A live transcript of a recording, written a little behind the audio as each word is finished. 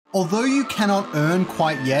Although you cannot earn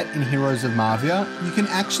quite yet in Heroes of Mavia, you can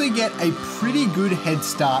actually get a pretty good head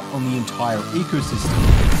start on the entire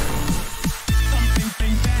ecosystem.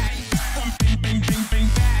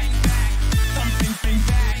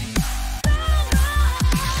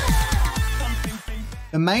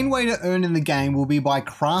 The main way to earn in the game will be by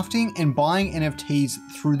crafting and buying NFTs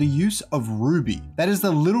through the use of Ruby. That is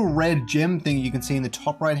the little red gem thing you can see in the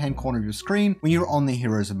top right hand corner of your screen when you're on the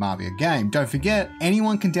Heroes of Mavia game. Don't forget,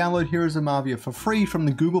 anyone can download Heroes of Mavia for free from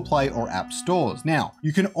the Google Play or App Stores. Now,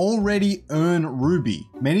 you can already earn Ruby.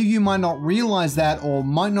 Many of you might not realize that or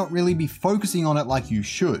might not really be focusing on it like you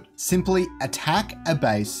should. Simply attack a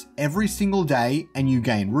base every single day and you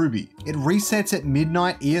gain Ruby. It resets at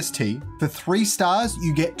midnight EST. For 3 stars,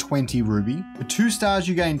 you get 20 Ruby. For 2 stars,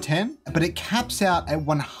 you gain 10, but it caps out at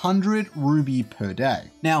 100 Ruby per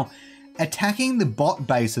day. Now, attacking the bot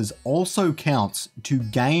bases also counts to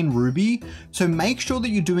gain Ruby, so make sure that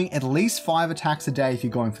you're doing at least 5 attacks a day if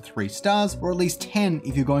you're going for 3 stars, or at least 10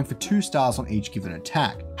 if you're going for 2 stars on each given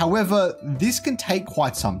attack. However, this can take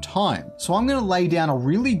quite some time, so I'm going to lay down a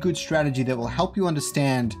really good strategy that will help you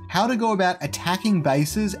understand how to go about attacking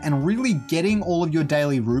bases and really getting all of your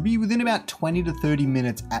daily Ruby within about 20 to 30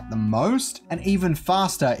 minutes at the most, and even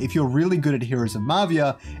faster if you're really good at Heroes of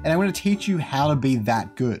Mavia, and I'm going to teach you how to be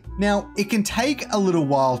that good. Now, it can take a little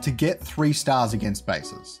while to get 3 stars against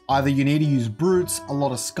bases. Either you need to use brutes, a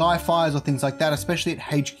lot of skyfires or things like that, especially at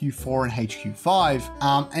HQ4 and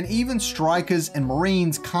HQ5, and even strikers and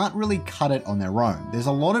marines can't really cut it on their own. There's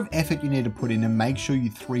a lot of effort you need to put in to make sure you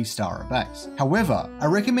 3-star a base. However, I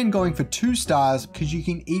recommend going for 2 stars because you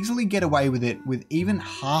can easily get away with it with even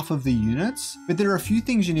half of the units, but there are a few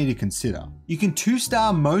things you need to consider. You can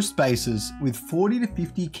 2-star most bases with 40 to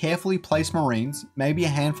 50 carefully placed marines, maybe a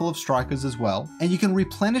handful of strikers as well, and you can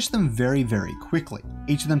replenish them very, very quickly.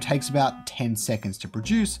 Each of them takes about 10 seconds to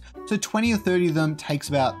produce, so 20 or 30 of them takes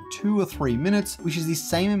about 2 or 3 minutes, which is the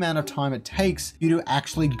same amount of time it takes you to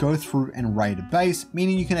actually go through and raid a base,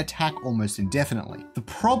 meaning you can attack almost indefinitely. The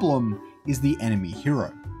problem is the enemy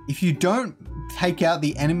hero. If you don't take out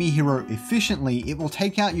the enemy hero efficiently, it will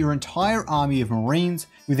take out your entire army of marines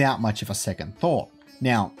without much of a second thought.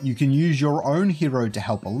 Now, you can use your own hero to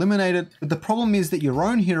help eliminate it, but the problem is that your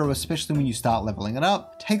own hero, especially when you start leveling it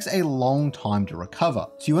up, takes a long time to recover.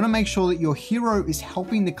 So you want to make sure that your hero is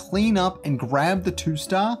helping to clean up and grab the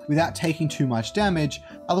 2-star without taking too much damage.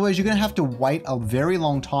 Otherwise, you're going to have to wait a very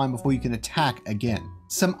long time before you can attack again.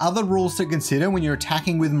 Some other rules to consider when you're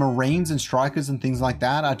attacking with marines and strikers and things like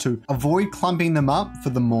that are to avoid clumping them up for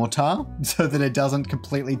the mortar so that it doesn't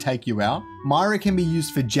completely take you out. Myra can be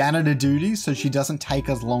used for janitor duties so she doesn't take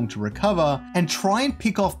as long to recover, and try and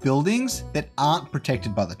pick off buildings that aren't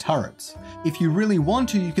protected by the turrets. If you really want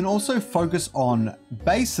to, you can also focus on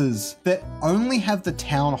bases that only have the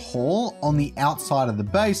town hall on the outside of the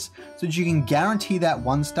base so that you can guarantee that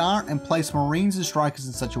 1-star and place marines and strikers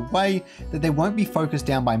in such a way that they won't be focused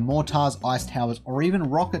down by mortars, ice towers, or even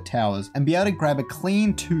rocket towers, and be able to grab a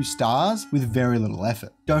clean 2 stars with very little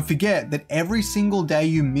effort. Don't forget that every single day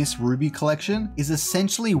you miss Ruby collection is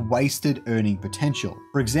essentially wasted earning potential.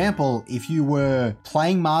 For example, if you were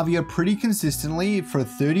playing Mavia pretty consistently for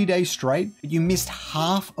 30 days straight, but you missed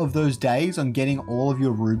half of those days on getting all of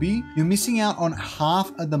your Ruby, you're missing out on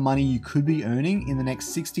half of the money you could be earning in the next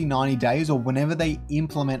 60, 90 days or whenever they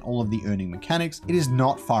implement all of the earning mechanics. It is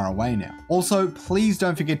not far away now. Also, please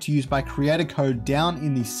don't forget to use my creator code down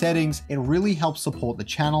in the settings. It really helps support the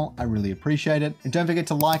channel. I really appreciate it. And don't forget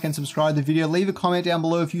to like and subscribe the video. Leave a comment down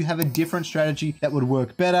below if you have a different strategy that would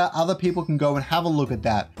work better. Other people can go and have a look at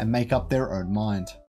that and make up their own mind.